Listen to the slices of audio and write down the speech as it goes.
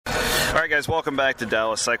All right, guys, welcome back to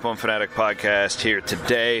Dallas Cyclone Fanatic Podcast here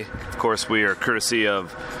today. Of course, we are courtesy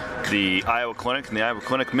of the Iowa Clinic and the Iowa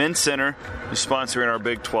Clinic Men's Center, who's sponsoring our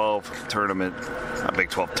Big 12 tournament. Not Big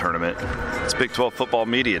 12 tournament. It's Big 12 Football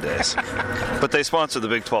Media Days. But they sponsor the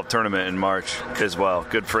Big 12 tournament in March as well.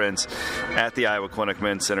 Good friends at the Iowa Clinic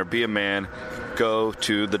Men's Center. Be a man. Go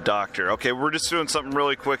to the doctor. Okay, we're just doing something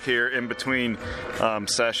really quick here in between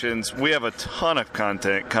sessions. We have a ton of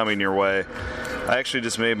content coming your way. I actually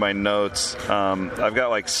just made my notes. I've got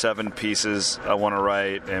like 7 pieces I want to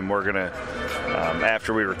write, and we're going to,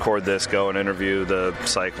 after we record this, go and interview the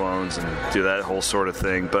Cyclones and do that whole sort of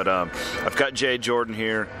thing. But I've got Jay Jordan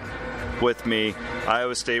here with me.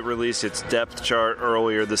 Iowa State released its depth chart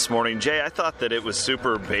earlier this morning. Jay, I thought that it was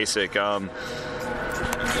super basic.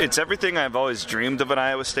 It's everything I've always dreamed of an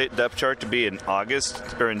Iowa State depth chart to be in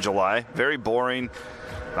August or in July. Very boring.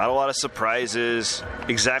 Not a lot of surprises.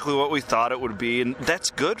 Exactly what we thought it would be. And that's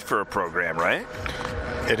good for a program, right?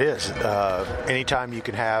 It is. Anytime you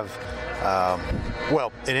can have,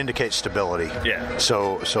 it indicates stability. Yeah.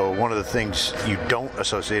 So one of the things you don't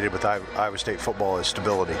associate with Iowa State football is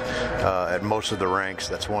stability. At most of the ranks,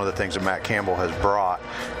 that's one of the things that Matt Campbell has brought.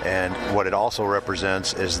 And what it also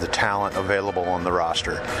represents is the talent available on the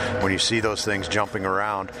roster. When you see those things jumping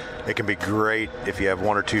around, it can be great if you have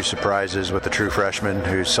 1 or 2 surprises with a true freshman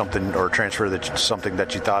who's something, or transfer that's something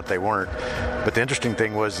that you thought they weren't. But the interesting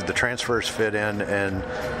thing was the transfers fit in and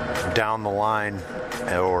down the line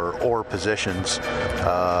or positions,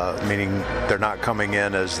 meaning they're not coming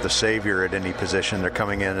in as the savior at any position. They're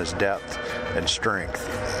coming in as depth and strength.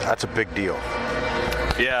 That's a big deal.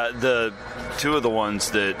 Yeah, the 2 of the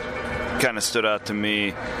ones that kind of stood out to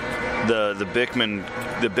me, the Bickman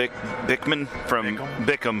from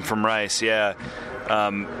Bickham from Rice. Yeah,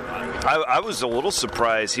 I was a little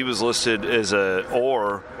surprised he was listed as a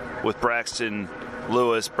or with Braxton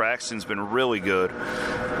Lewis. Braxton's been really good.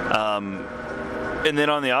 And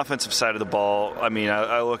then on the offensive side of the ball, I mean,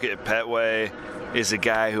 I look at Petway is a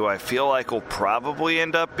guy who I feel like will probably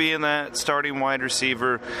end up being that starting wide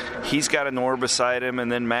receiver. He's got an oar beside him,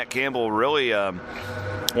 and then Matt Campbell really.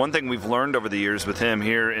 One thing we've learned over the years with him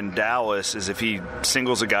here in Dallas is if he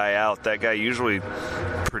singles a guy out, that guy usually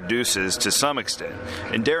produces to some extent.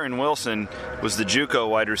 And Darren Wilson was the JUCO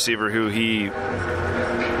wide receiver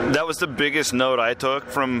that was the biggest note I took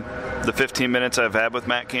from the 15 minutes I've had with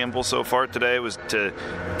Matt Campbell so far today, was to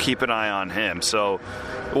keep an eye on him. So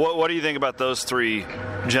what do you think about those 3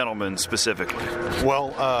 gentlemen specifically?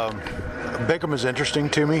 Well, Bickham is interesting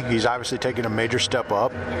to me. He's obviously taken a major step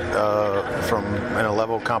up from in a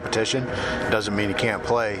level of competition. Doesn't mean he can't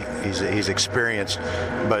play. He's experienced,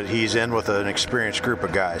 but he's in with an experienced group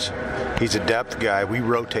of guys. He's a depth guy. We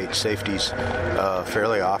rotate safeties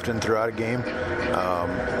fairly often throughout a game.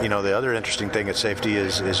 The other interesting thing at safety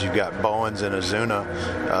is you've got Bowens and Azuna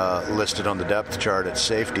listed on the depth chart at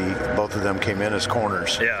safety. Both of them came in as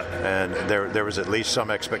corners. Yeah. And there was at least some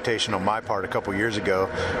expectation on my part a couple years ago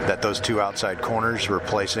that those 2 outside corners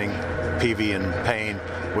replacing Peavy and Payne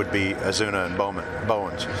would be Azuna and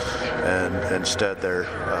Bowens. And instead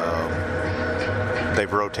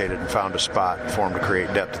they've rotated and found a spot for them to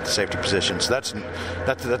create depth at the safety position. So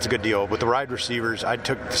that's a good deal. With the wide receivers, I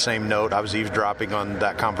took the same note. I was eavesdropping on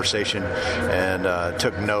that conversation and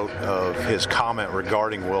took note of his comment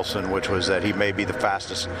regarding Wilson, which was that he may be the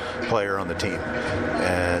fastest player on the team.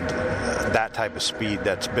 And that type of speed,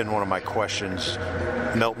 that's been one of my questions.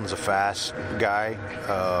 Milton's a fast guy,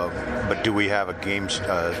 but do we have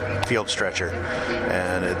a field stretcher?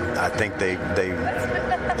 And I think the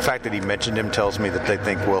fact that he mentioned him tells me that they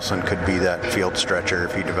think Wilson could be that field stretcher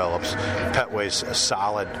if he develops. Petway's a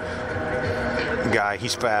solid guy.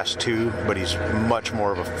 He's fast too, but he's much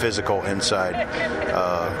more of a physical inside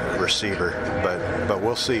receiver. But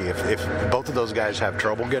we'll see. If both of those guys have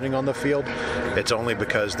trouble getting on the field, it's only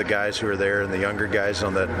because the guys who are there and the younger guys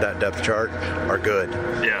on that depth chart are good.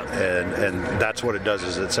 Yeah. And that's what it does,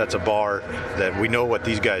 is it sets a bar that we know what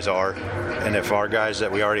these guys are. And if our guys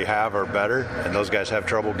that we already have are better and those guys have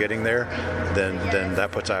trouble getting there, then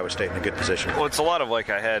that puts Iowa State in a good position. Well, it's a lot of like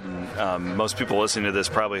I had, most people listening to this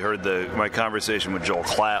probably heard my conversation with Joel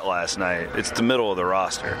Klatt last night. It's the middle of the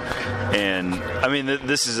roster. And, I mean,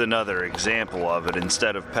 this is another example of it.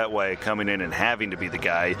 Instead of Petway coming in and having to be the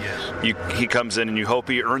guy, he comes in and you hope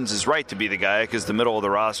he earns his right to be the guy, because the middle of the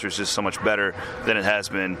roster is just so much better than it has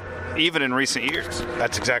been, even in recent years.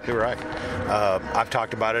 That's exactly right. I've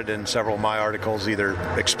talked about it in several of my articles, either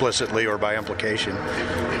explicitly or by implication,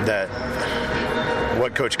 that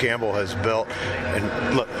what Coach Campbell has built.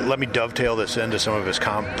 And look, let me dovetail this into some of his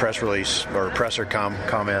press release or presser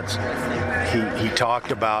comments. He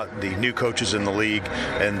talked about the new coaches in the league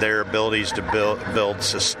and their abilities to build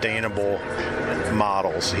sustainable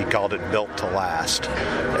models. He called it built to last.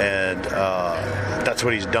 And that's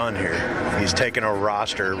what he's done here. He's taken a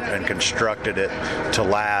roster and constructed it to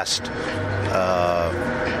last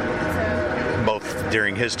both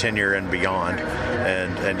during his tenure and beyond.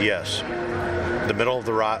 And yes, the middle of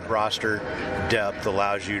the roster depth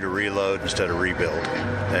allows you to reload instead of rebuild.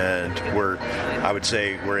 And I would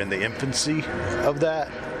say we're in the infancy of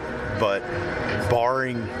that, but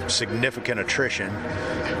barring significant attrition,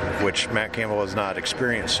 which Matt Campbell has not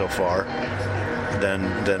experienced so far,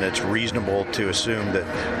 then it's reasonable to assume that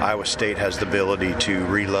Iowa State has the ability to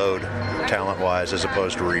reload talent-wise as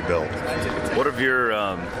opposed to rebuild. What have your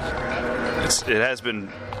it has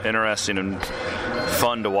been interesting and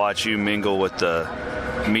fun to watch you mingle with the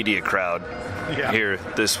media crowd here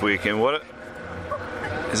this week. And what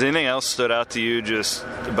has anything else stood out to you just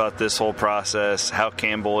about this whole process, how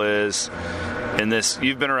Campbell is in this?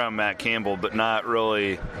 You've been around Matt Campbell, but not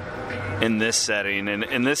really in this setting,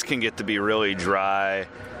 and this can get to be really dry.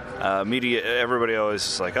 Media, everybody always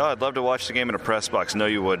is like, oh, I'd love to watch the game in a press box. No,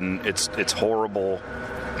 you wouldn't. It's horrible.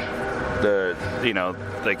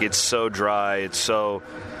 It's so dry. It's so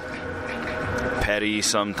petty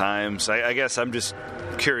sometimes. I guess I'm just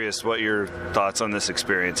curious what your thoughts on this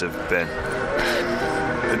experience have been.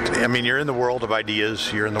 I mean, you're in the world of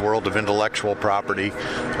ideas. You're in the world of intellectual property,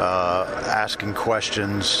 asking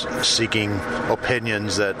questions, seeking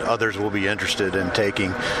opinions that others will be interested in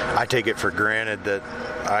taking. I take it for granted that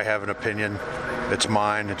I have an opinion. It's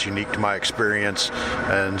mine. It's unique to my experience.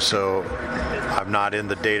 And so I'm not in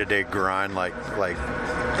the day-to-day grind like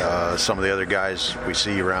some of the other guys we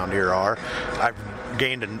see around here are. I've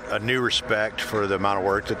gained a new respect for the amount of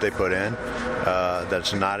work that they put in.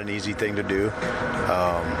 That's not an easy thing to do.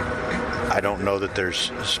 I don't know that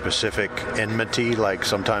there's specific enmity like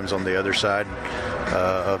sometimes on the other side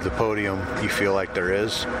of the podium you feel like there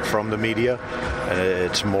is from the media. And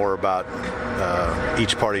it's more about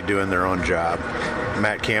each party doing their own job.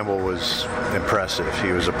 Matt Campbell was impressive.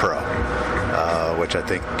 He was a pro, which I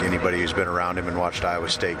think anybody who's been around him and watched Iowa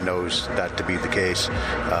State knows that to be the case.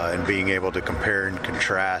 And being able to compare and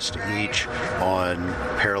contrast each on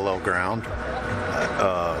parallel ground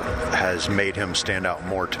has made him stand out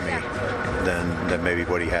more to me than maybe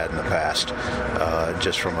what he had in the past,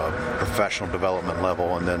 just from a professional development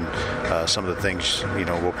level, and then some of the things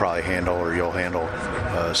we'll probably handle or you'll handle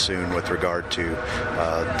soon with regard to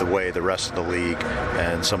the way the rest of the league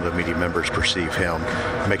and some of the media members perceive him.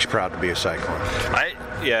 It makes you proud to be a Cyclone.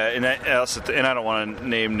 And I don't want to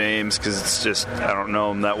name names because it's just I don't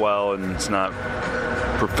know him that well and it's not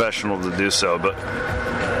professional to do so, but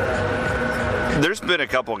there's been a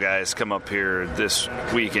couple guys come up here this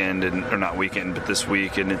weekend, or not weekend, but this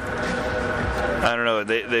week, and I don't know,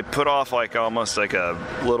 they put off like almost like a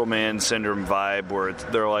little man syndrome vibe where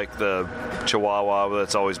they're like the Chihuahua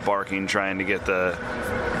that's always barking, trying to get the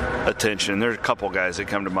attention. There's a couple guys that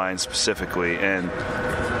come to mind specifically, and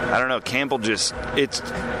I don't know, Campbell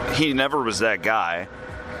he never was that guy.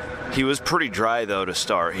 He was pretty dry, though, to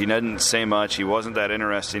start. He didn't say much. He wasn't that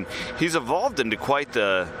interesting. He's evolved into quite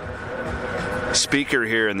the speaker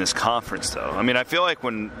here in this conference, though. I mean, I feel like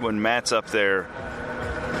when Matt's up there,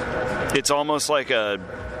 it's almost like a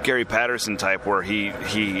Gary Patterson type where he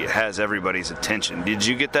has everybody's attention. Did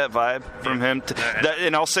you get that vibe from him?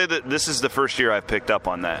 And I'll say that this is the first year I've picked up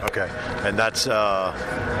on that. Okay, and that's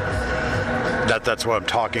what I'm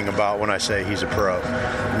talking about when I say he's a pro.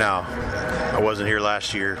 Now, I wasn't here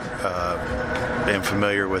last year. I'm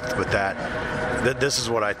familiar with that. This is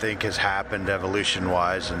what I think has happened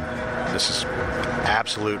evolution-wise, and this is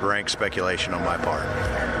absolute rank speculation on my part.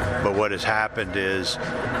 But what has happened is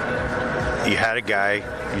you had a guy,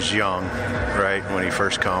 he's young, right, when he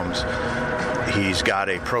first comes. He's got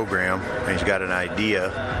a program, and he's got an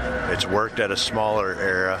idea. It's worked at a smaller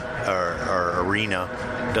or arena.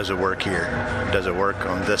 Does it work here? Does it work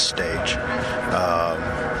on this stage?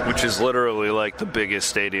 Which is literally like the biggest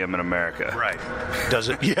stadium in America. Right. Does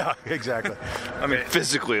it? Yeah, exactly. I mean,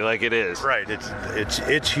 physically, like it is. Right.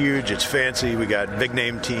 It's huge. It's fancy. We got big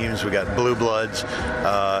name teams. We got blue bloods.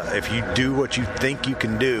 If you do what you think you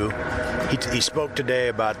can do, he spoke today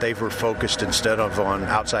about they were focused instead of on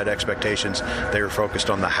outside expectations, they were focused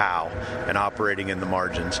on the how and operating in the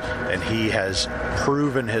margins. And he has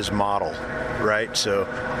proven his model right? So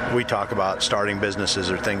we talk about starting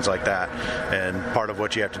businesses or things like that, and part of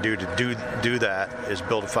what you have to do that is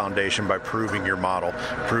build a foundation by proving your model,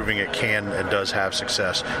 proving it can and does have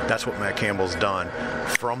success. That's what Matt Campbell's done.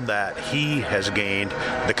 From that, he has gained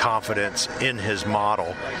the confidence in his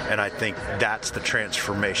model, and I think that's the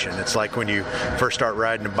transformation. It's like when you first start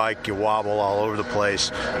riding a bike, you wobble all over the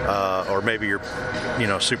place, or maybe you're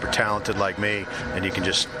super talented like me and you can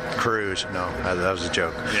just cruise. No, that was a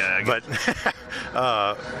joke. Yeah,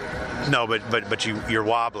 but you're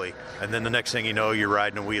wobbly, and then the next thing you know, you're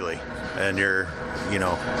riding a wheelie and you're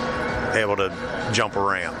able to jump a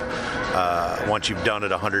ramp. Once you've done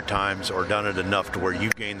it 100 times or done it enough to where you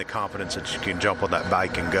gain the confidence that you can jump on that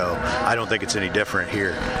bike and go. I don't think it's any different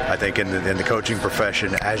here. I think in the coaching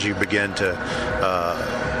profession, as you begin to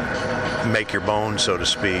make your bones, so to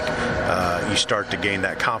speak, you start to gain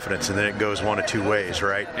that confidence, and then it goes one of two ways,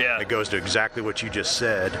 right? Yeah. It goes to exactly what you just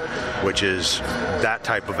said, which is that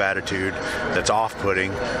type of attitude that's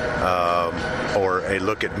off-putting, or a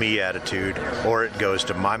look at me attitude, or it goes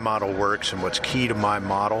to my model works, and what's key to my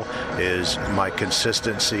model is my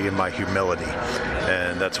consistency and my humility.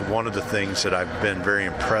 And that's one of the things that I've been very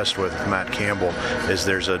impressed with Matt Campbell, is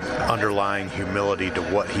there's an underlying humility to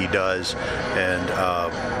what he does, and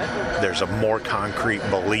there's a more concrete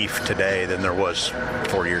belief today than there was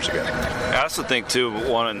 4 years ago. I also think, too,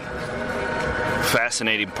 one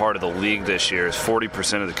fascinating part of the league this year is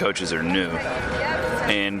 40% of the coaches are new.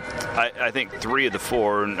 And I think 3 of the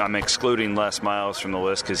 4, and I'm excluding Les Miles from the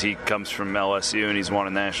list because he comes from LSU and he's won a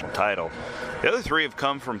national title. The other 3 have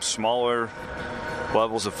come from smaller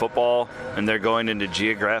levels of football, and they're going into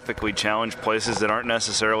geographically challenged places that aren't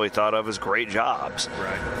necessarily thought of as great jobs.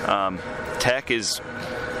 Right. Tech has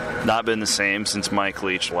not been the same since Mike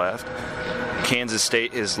Leach left. Kansas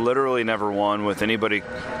State has literally never won with anybody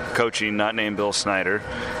coaching not named Bill Snyder.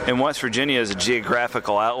 And West Virginia is a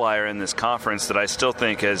geographical outlier in this conference that I still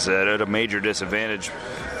think is at a major disadvantage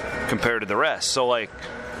compared to the rest. So,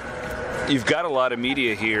 you've got a lot of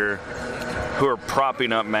media here who are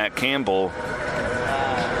propping up Matt Campbell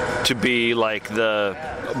to be like the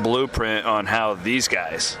blueprint on how these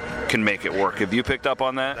guys can make it work. Have you picked up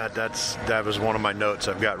on that? That was one of my notes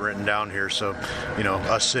I've got written down here. So,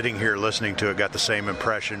 us sitting here listening to it got the same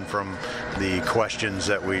impression from the questions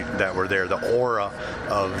that were there. The aura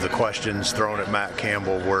of the questions thrown at Matt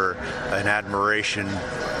Campbell were an admiration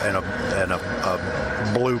and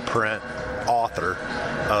a blueprint author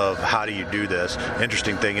of how do you do this.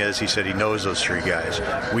 Interesting thing is, he said he knows those 3 guys.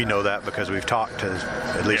 We know that because we've talked to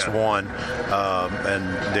at least one,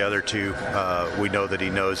 and the other 2 we know that he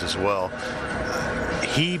knows as well.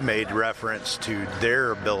 He made reference to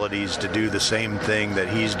their abilities to do the same thing that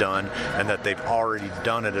he's done, and that they've already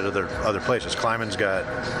done it at other places. Kleiman's got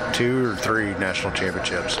 2 or 3 national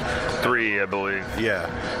championships. 3, I believe. Yeah.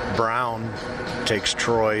 Brown takes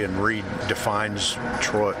Troy and redefines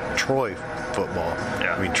Troy football.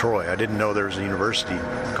 Yeah. I mean, Troy. I didn't know there was a university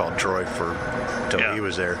called Troy until he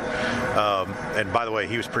was there. And by the way,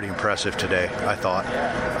 he was pretty impressive today, I thought.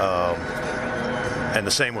 And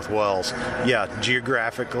the same with Wells. Yeah,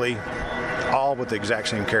 geographically, all with the exact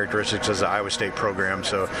same characteristics as the Iowa State program.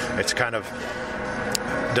 So it's kind of,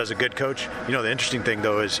 does a good coach. The interesting thing,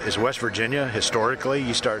 though, is West Virginia, historically,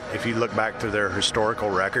 if you look back through their historical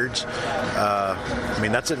records,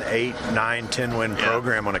 that's an 8, 9, 10 win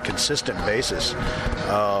program on a consistent basis.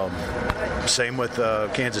 Same with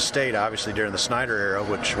Kansas State, obviously, during the Snyder era,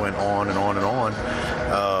 which went on and on and on.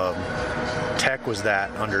 Tech was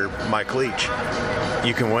that under Mike Leach.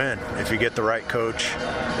 You can win if you get the right coach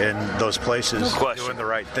in those places, doing the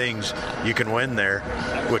right things. You can win there,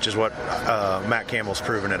 which is what Matt Campbell's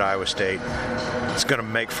proven at Iowa State. It's going to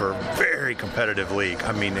make for a very competitive league.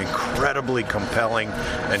 I mean, incredibly compelling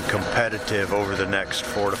and competitive over the next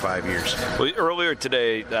 4 to 5 years. Well, earlier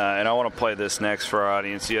today, and I want to play this next for our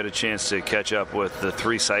audience, you had a chance to catch up with the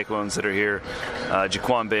 3 Cyclones that are here,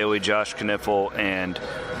 Jaquan Bailey, Josh Kniffel, and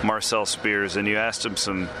Marcel Spears, and you asked him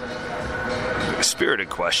some spirited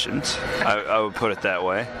questions, I would put it that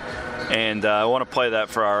way. And I want to play that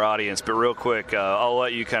for our audience, but real quick, I'll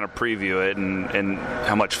let you kind of preview it and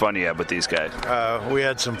how much fun you had with these guys. We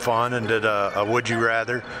had some fun and did a Would You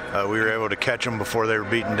Rather. We were able to catch them before they were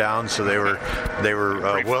beaten down, so they were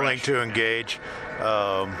willing to engage.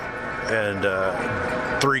 And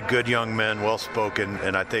 3 good young men, well-spoken,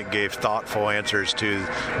 and I think gave thoughtful answers to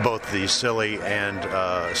both the silly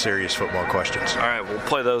and serious football questions. All right, we'll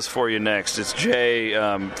play those for you next. It's Jay.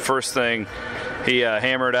 First thing, he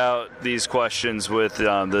hammered out these questions with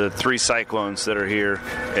the 3 Cyclones that are here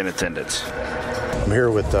in attendance. I'm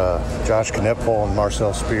here with Josh Kniffel and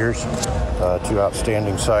Marcel Spears. two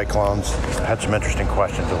outstanding Cyclones. I had some interesting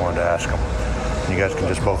questions I wanted to ask them. You guys can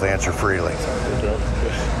just both answer freely.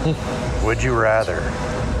 Would you rather,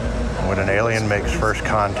 when an alien makes first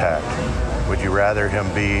contact, would you rather him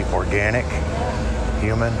be organic,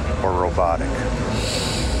 human, or robotic?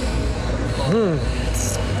 Man,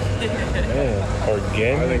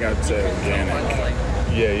 organic? I think I'd say organic.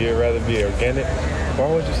 Yeah, you'd rather be organic? Why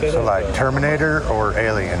would you say that? So like Terminator or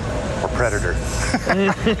Alien or Predator?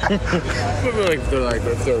 I feel like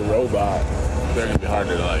if they're a robot, they're gonna be hard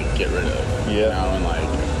to get rid of. Yeah. You know, and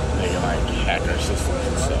they can hack our systems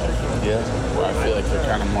and stuff. Yeah. Where I feel like they're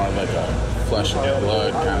kind of more like a flesh and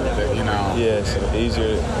blood kind of thing, you know. Yeah, so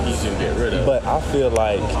easier to get rid of. But I feel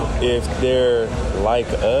like if they're like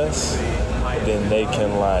us, then they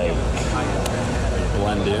can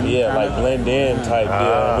blend in. Yeah, blend in type deal.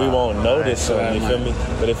 And we won't notice them, you feel me?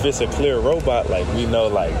 But if it's a clear robot, we know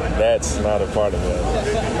that's not a part of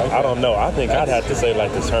us. I don't know. I think I'd have to say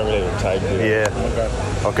the Terminator type deal. Yeah.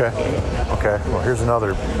 Okay. Well, here's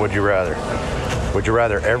another would you rather. Would you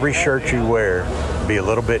rather every shirt you wear be a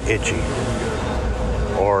little bit itchy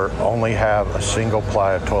or only have a single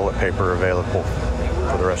ply of toilet paper available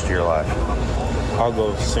for the rest of your life? I'll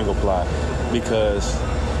go single ply because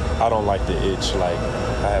I don't like the itch. I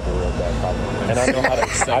have a real bad problem, and I know how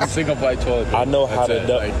to. Single ply toilet paper. I know how to.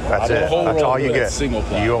 That's it. That's all you get. Single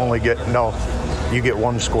ply. You only get You get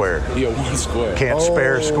one square. You get one square. Can't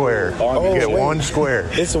spare a square. You get one square.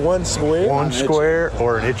 It's one square. One square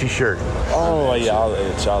or an itchy shirt. Oh yeah, I'll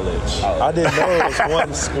itch. I didn't know it was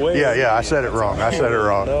one square. Yeah. I said it wrong.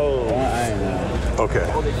 No. Okay.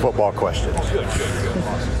 Football question.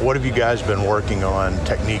 What have you guys been working on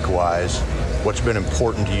technique-wise? What's been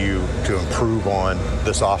important to you to improve on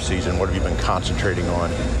this offseason? What have you been concentrating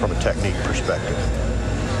on from a technique perspective?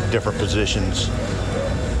 Different positions.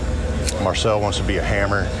 Marcel wants to be a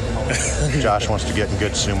hammer. Josh wants to get in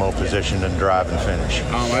good sumo position and drive and finish.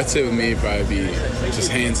 I'd say with me, probably be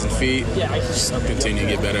just hands and feet. Just continue to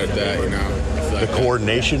get better at that, you know. The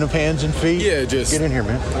coordination of hands and feet? Yeah, just... Get in here,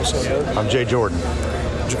 man. I'm Jay Jordan.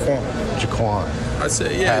 Jaquan. I'd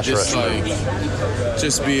say, yeah, just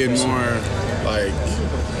being more,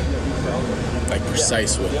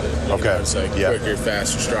 precise with it. Okay. It's quicker,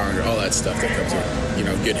 faster, stronger, all that stuff that comes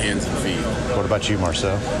with, good hands and feet. What about you,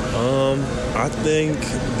 Marcel? I think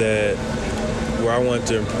that where I want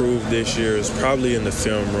to improve this year is probably in the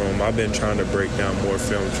film room. I've been trying to break down more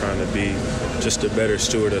film, trying to be just a better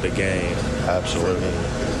steward of the game. Absolutely.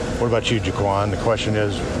 What about you, Jaquan? The question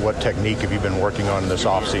is, what technique have you been working on this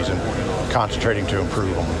offseason, concentrating to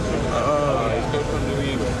improve on?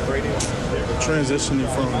 Transitioning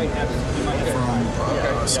from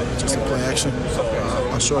just a play action.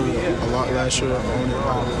 I struggled a lot last year on it.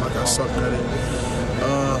 I sucked at it.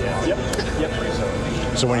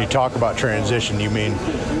 So when you talk about transition, you mean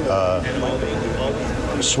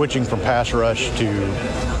switching from pass rush to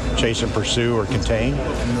chase and pursue or contain?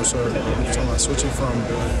 No, sir. I'm talking about switching from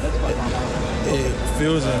it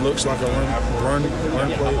feels and looks like a run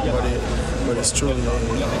play, but it's truly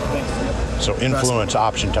so influence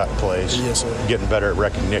option type plays. Yes, sir. Getting better at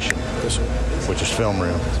recognition, yes, sir. Which is film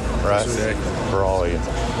room, right? Yes, for all of you.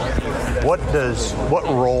 What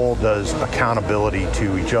role does accountability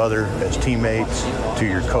to each other as teammates, to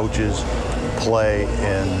your coaches, play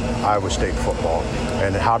in Iowa State football,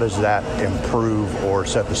 and how does that improve or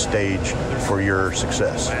set the stage for your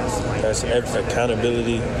success? That's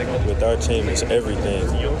accountability with our team is everything.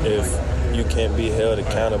 If you can't be held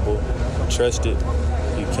accountable, trusted,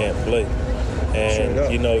 you can't play.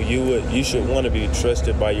 And you should want to be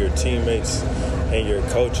trusted by your teammates and your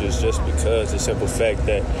coaches, just because the simple fact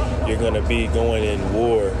that you're going to be going in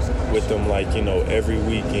war with them every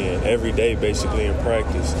weekend, every day basically in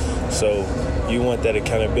practice. So you want that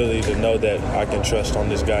accountability to know that I can trust on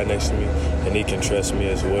this guy next to me and he can trust me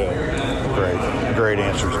as well. Great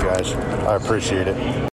answers, guys. I appreciate it.